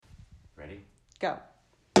Go.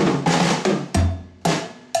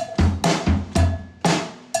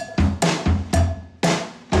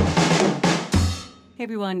 Hey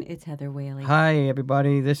everyone, it's Heather Whaley. Hi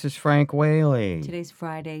everybody, this is Frank Whaley. Today's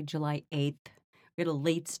Friday, July 8th. We had a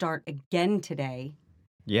late start again today.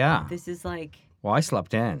 Yeah. This is like Well, I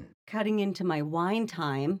slept in. cutting into my wine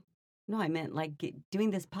time. No, I meant like doing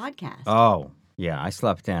this podcast. Oh, yeah, I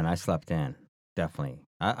slept in. Definitely.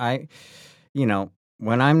 I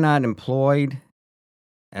when I'm not employed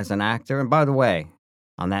as an actor, and by the way,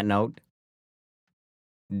 on that note,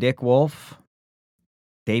 Dick Wolf,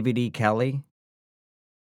 David E. Kelly,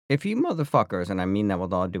 if you motherfuckers, and I mean that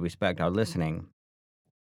with all due respect, are listening,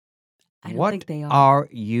 I don't what think they are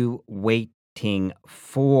you waiting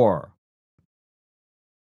for?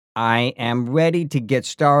 I am ready to get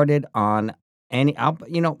started on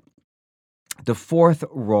the fourth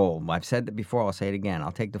role. I've said that before, I'll say it again.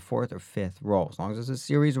 I'll take the fourth or fifth role. As long as it's a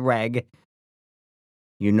series reg.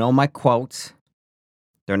 You know my quotes.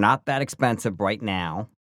 They're not that expensive right now.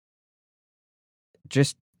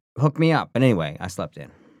 Just hook me up. But anyway, I slept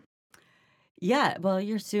in. Yeah, well,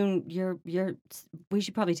 we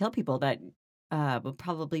should probably tell people that we'll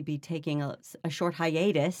probably be taking a short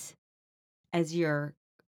hiatus as you're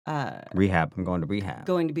Rehab. I'm going to rehab.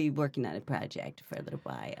 going to be working on a project for a little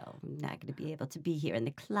while. I'm not going to be able to be here in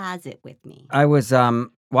the closet with me. I was,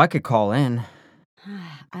 I could call in.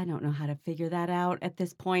 I don't know how to figure that out at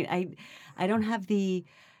this point. I don't have the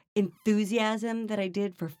enthusiasm that I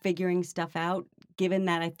did for figuring stuff out, given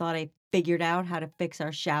that I thought I figured out how to fix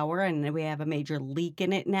our shower and we have a major leak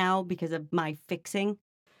in it now because of my fixing.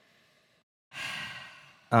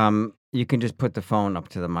 You can just put the phone up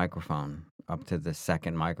to the microphone, up to the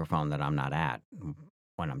second microphone that I'm not at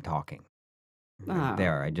when I'm talking.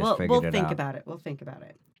 There, I just figured it out. We'll think about it. We'll think about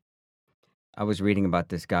it. I was reading about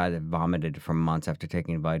this guy that vomited for months after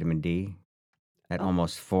taking vitamin D at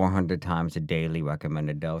almost 400 times a daily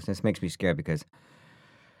recommended dose. This makes me scared because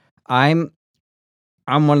I'm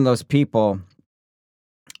one of those people,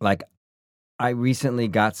 like, I recently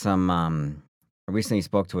got I recently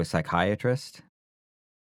spoke to a psychiatrist.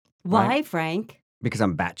 Why, right? Frank? Because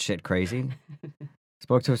I'm batshit crazy.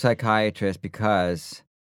 Spoke to a psychiatrist because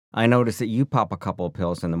I noticed that you pop a couple of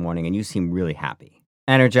pills in the morning and you seem really happy,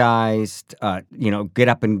 energized, get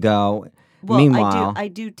up and go. Well, Meanwhile, I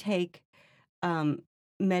do take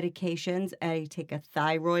medications. I take a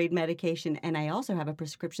thyroid medication, and I also have a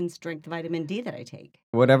prescription strength vitamin D that I take.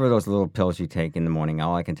 whatever those little pills you take in the morning,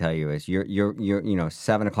 all I can tell you is you're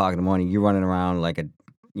 7:00 in the morning, you're running around like a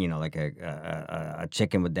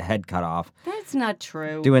chicken with the head cut off. That's not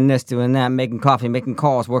true. Doing this, doing that, making coffee, making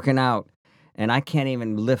calls, working out. And I can't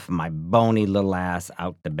even lift my bony little ass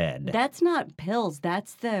out the bed. That's not pills.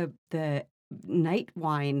 That's the night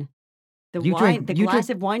wine. The glass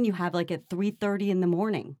of wine you have like at 3:30 in the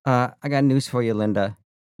morning. I got news for you, Linda.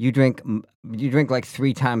 You drink like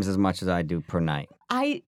 3 times as much as I do per night.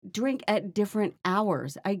 I drink at different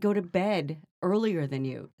hours. I go to bed earlier than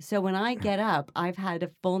you. So when I get up, I've had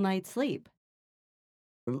a full night's sleep.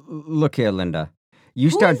 Look here, Linda. Who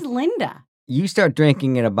is Linda? You start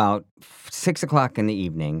drinking at about 6:00 in the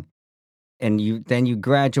evening, and then you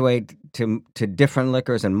graduate to different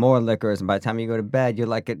liquors and more liquors, and by the time you go to bed, you're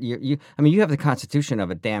like you have the constitution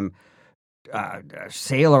of a damn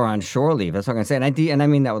sailor on shore leave. That's what I'm gonna say, and I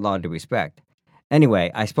mean that with all due respect.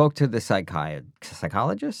 Anyway, I spoke to the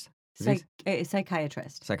psychologist,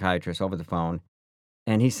 Psychiatrist over the phone,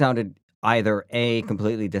 and he sounded either A,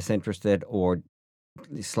 completely disinterested or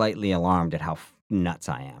slightly alarmed at how nuts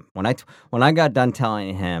I am. When I got done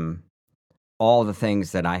telling him all the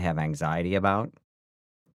things that I have anxiety about,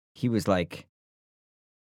 he was like,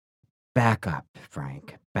 "Back up,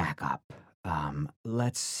 Frank. Back up.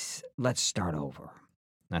 Let's start over."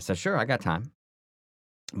 And I said, "Sure, I got time."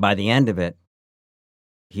 By the end of it,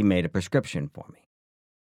 he made a prescription for me.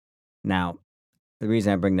 Now, the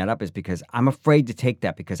reason I bring that up is because I'm afraid to take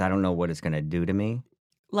that because I don't know what it's going to do to me.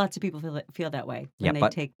 Lots of people feel that way when they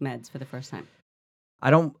take meds for the first time. I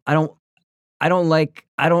don't like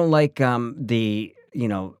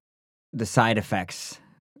the side effects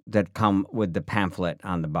that come with the pamphlet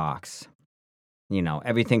on the box.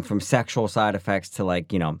 Everything from sexual side effects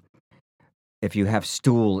to if you have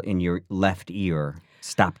stool in your left ear,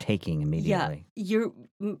 stop taking immediately. Yeah,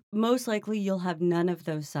 most likely you'll have none of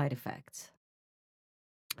those side effects.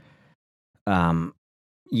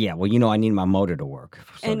 Yeah, well, I need my motor to work,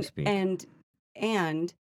 so to speak. And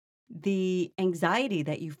the anxiety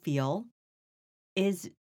that you feel is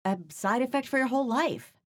a side effect for your whole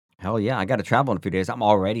life. Hell yeah, I got to travel in a few days. I'm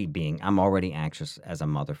already anxious as a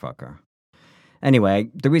motherfucker. Anyway,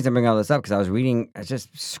 the reason I bring all this up because I was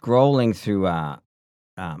just scrolling through a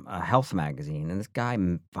health magazine, and this guy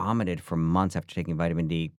vomited for months after taking vitamin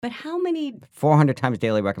D. But how many 400 times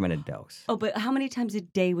daily recommended dose. but how many times a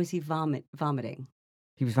day was he vomiting?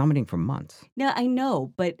 He was vomiting for months. No, I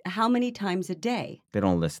know, but how many times a day? They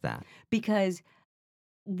don't list that. Because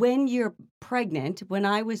when you're pregnant, when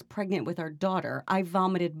I was pregnant with our daughter, I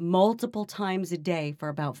vomited multiple times a day for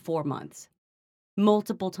about 4 months.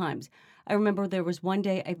 Multiple times. I remember there was one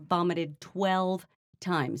day I vomited 12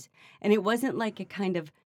 times. And it wasn't like it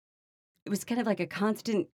was kind of like a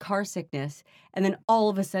constant car sickness. And then all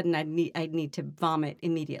of a sudden I'd need to vomit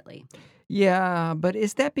immediately. Yeah, but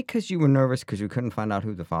is that because you were nervous because you couldn't find out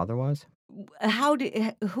who the father was?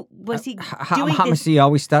 Was he How doing much this? do you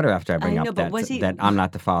always stutter after I bring I know, up but was he? that I'm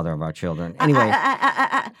not the father of our children? Anyway,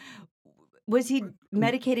 Was he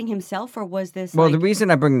medicating himself, or was this well, like? the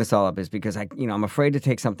reason I bring this all up is because I'm afraid to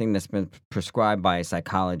take something that's been prescribed by a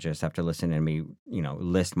psychologist after listening to me,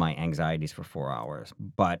 list my anxieties for 4 hours.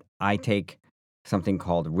 But I take something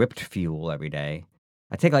called Ripped Fuel every day.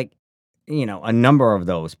 I take a number of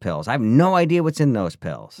those pills. I have no idea what's in those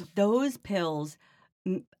pills. Those pills,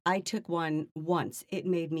 I took one once. It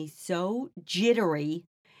made me so jittery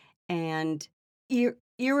and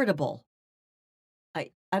irritable.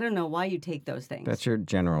 I don't know why you take those things. That's your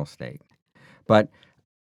general state. And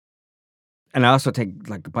I also take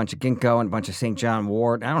like a bunch of ginkgo and a bunch of St. John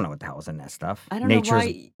wort. I don't know what the hell is in that stuff. I don't Nature's know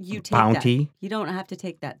why you take bounty. that. You don't have to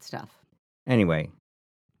take that stuff. Anyway,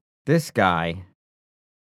 this guy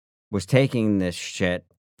was taking this shit,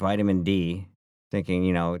 vitamin D,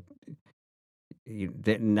 thinking,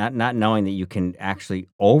 not knowing that you can actually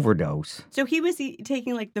overdose. So he was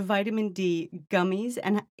taking like the vitamin D gummies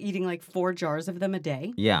and eating like 4 jars of them a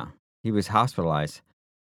day? Yeah. He was hospitalized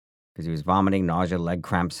because he was vomiting, nausea, leg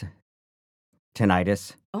cramps,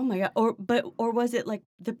 tinnitus. Oh my God. Or was it like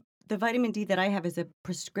the vitamin D that I have is a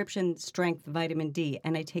prescription strength vitamin D,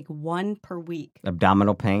 and I take 1 per week.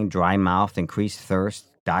 Abdominal pain, dry mouth, increased thirst,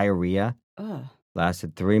 diarrhea. Ugh.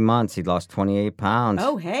 Lasted 3 months. He lost 28 pounds.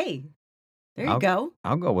 Oh, hey. There you go.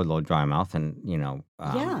 I'll go with a little dry mouth and,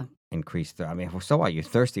 Yeah. increase I mean, so what? You're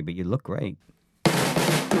thirsty, but you look great.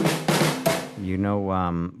 You know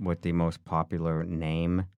what the most popular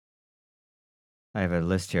name? I have a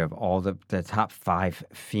list here of all the top 5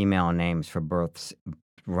 female names for births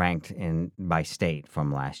ranked by state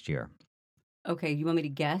from last year. Okay, you want me to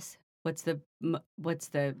guess? What's the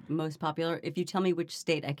most popular? If you tell me which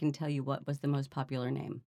state, I can tell you what was the most popular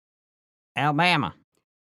name. Alabama.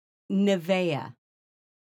 Nevaeh.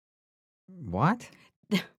 What?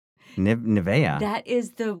 Nevaeh? That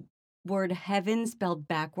is the word heaven spelled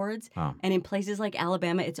backwards. Oh. And in places like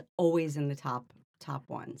Alabama, it's always in the top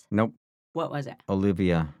ones. Nope. What was it?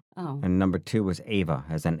 Olivia. Oh. And number 2 was Ava,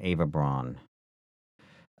 as in Ava Braun.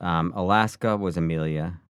 Alaska was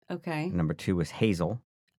Amelia. Okay. Number 2 was Hazel.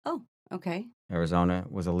 Oh, okay. Arizona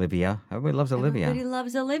was Olivia. Everybody loves Olivia. Everybody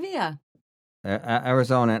loves Olivia.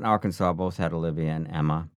 Arizona and Arkansas both had Olivia and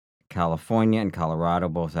Emma. California and Colorado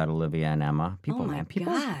both had Olivia and Emma. People, oh my man,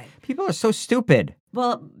 people, God. people are so stupid.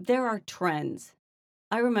 Well, there are trends.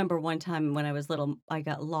 I remember one time when I was little, I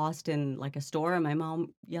got lost in like a store and my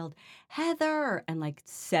mom yelled, "Heather!" And like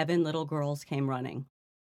 7 little girls came running.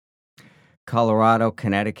 Colorado,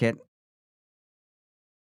 Connecticut.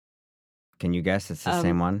 Can you guess? It's the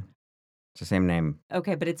same one. It's the same name.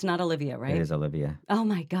 Okay, but it's not Olivia, right? It is Olivia. Oh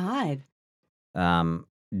my God.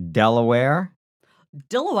 Delaware.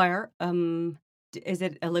 Delaware. Is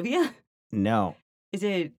it Olivia? No. Is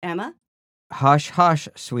it Emma? Hush, hush,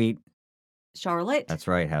 sweet. Charlotte? That's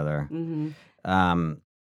right, Heather. Mm-hmm.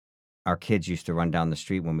 Our kids used to run down the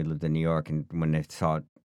street when we lived in New York, and when they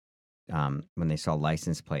saw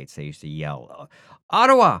license plates, they used to yell,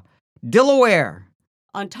 "Ottawa, Delaware,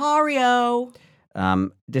 Ontario,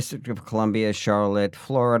 District of Columbia, Charlotte,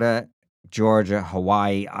 Florida, Georgia,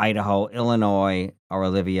 Hawaii, Idaho, Illinois, or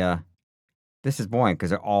Olivia." This is boring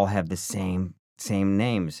because they all have the same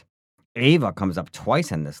names. Ava comes up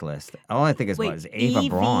twice in this list. All I think is Wait, what is Ava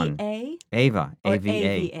Braun. EVA? Ava, Or AVA.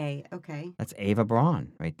 AVA, okay. That's Ava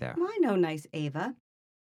Braun right there. Well, I know nice Ava,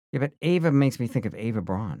 Yeah, but Ava makes me think of Ava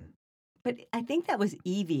Braun. but I think that was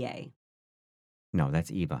EVA. No,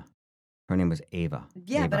 that's Eva. Her name was Ava.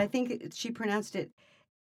 Yeah, Ava. but I think she pronounced it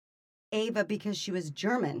Ava because she was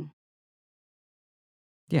German.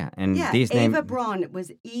 Yeah, and Yeah, these names. Ava Braun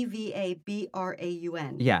was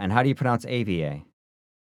EVABRAUN. Yeah, and how do you pronounce AVA?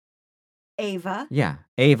 Ava, Yeah,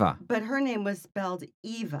 Ava. but her name was spelled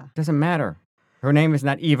Eva. Doesn't matter. Her name is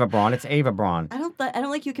not Eva Braun, it's Ava Braun. I don't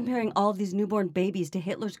like you comparing all of these newborn babies to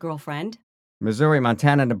Hitler's girlfriend. Missouri,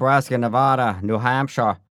 Montana, Nebraska, Nevada, New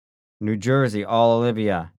Hampshire, New Jersey, all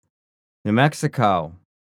Olivia. New Mexico,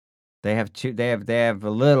 they have two. They have a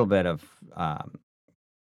little bit of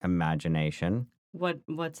imagination.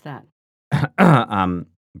 What's that?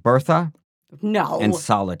 Bertha and No.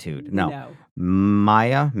 Solitude. No,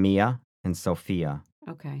 No. Mia, and Sophia.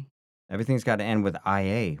 Okay. Everything's got to end with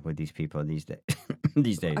IA with these people these days.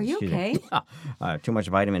 These days. Are you excuse me. okay? Too much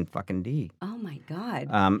vitamin fucking D. Oh my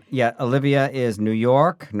God. Yeah, Olivia is New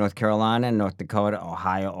York, North Carolina, North Dakota,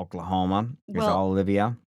 Ohio, Oklahoma. Is Well- all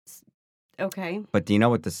Olivia. Okay. But do you know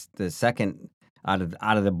what the second out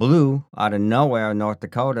of the blue, out of nowhere, North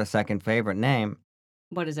Dakota, second favorite name?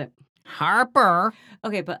 What is it? Harper.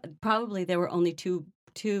 Okay, but probably there were only two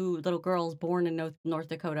little girls born in North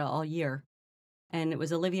Dakota all year, and it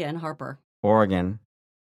was Olivia and Harper. Oregon.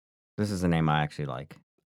 This is a name I actually like.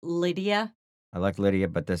 Lydia. I like Lydia,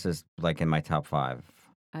 but this is like in my top 5.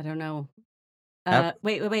 I don't know. Ep-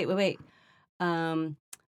 Wait.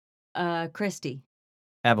 Christy.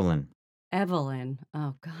 Evelyn. Evelyn.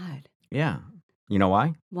 Oh God. Yeah. You know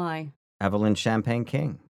why? Why? Evelyn Champagne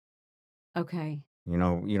King. Okay. You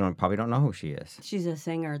know, probably don't know who she is. She's a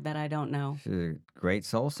singer that I don't know. She's a great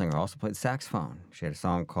soul singer. Also played saxophone. She had a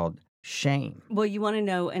song called Shame. Well, you want to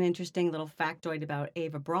know an interesting little factoid about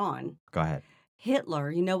Ava Braun? Go ahead. Hitler,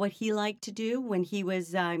 you know what he liked to do when he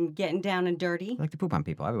was getting down and dirty? I like to poop on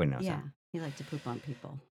people. Everybody knows Yeah, that. he liked to poop on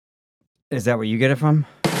people. Is that where you get it from?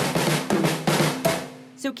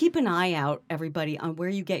 So keep an eye out, everybody, on where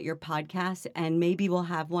you get your podcasts, and maybe we'll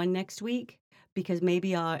have one next week because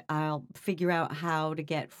maybe I'll figure out how to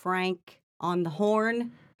get Frank on the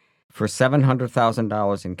horn. For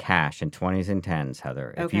 $700,000 in cash in 20s and 10s,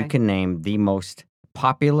 Heather, if you Okay. can name the most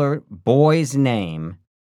popular boy's name,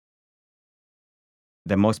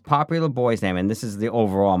 the most popular boy's name, and this is the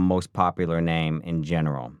overall most popular name in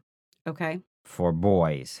general Okay. for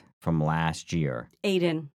boys from last year.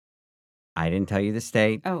 Aiden. I didn't tell you the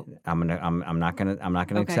state. Oh, I'm not gonna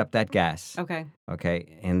Okay. accept that guess. okay.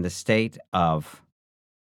 Okay, in the state of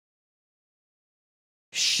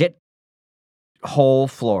shithole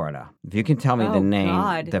Florida. If you can tell me the Oh, name,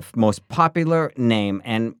 God. the most popular name,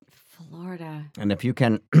 and Florida. if you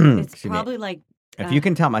can, It's excuse me, probably like if you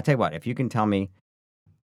can tell me, I tell you what, if you can tell me,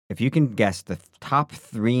 if you can guess the top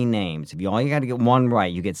 3 names, if you only got to get one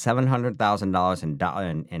right, you get $700,000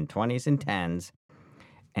 in 20s and 10s,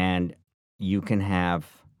 and you can have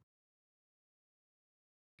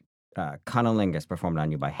Cunnilingus performed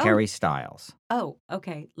on you by Harry Styles. Oh,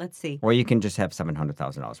 okay. Let's see. Or you can just have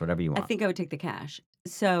 $700,000, whatever you I want. think I would take the cash.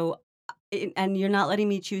 So, and you're not letting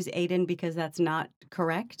me choose Aiden because that's not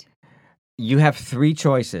correct? You have 3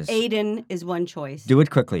 choices. Aiden is one choice. Do it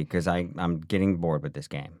quickly, because I'm getting bored with this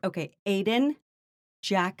game. Okay, Aiden,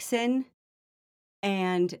 Jackson,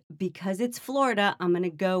 and because it's Florida, I'm going to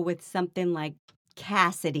go with something like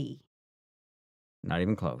Cassidy. Not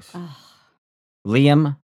even close. Oh,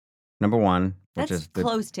 Liam, number 1, that's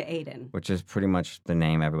close to Aiden. which is pretty much the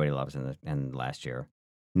name everybody loves in last year.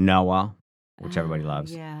 Noah, which everybody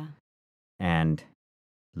loves, Yeah. and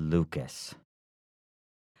Lucas.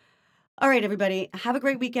 All right, everybody. Have a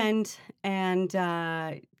great weekend and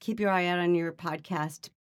keep your eye out on your podcast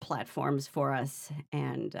platforms for us.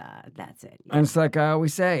 And that's it. And it's like I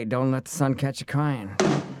always say, don't let the sun catch you crying.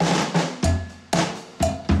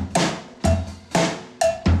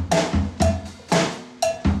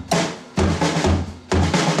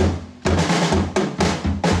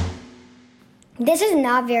 This is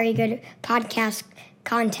not very good podcast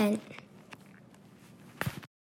content.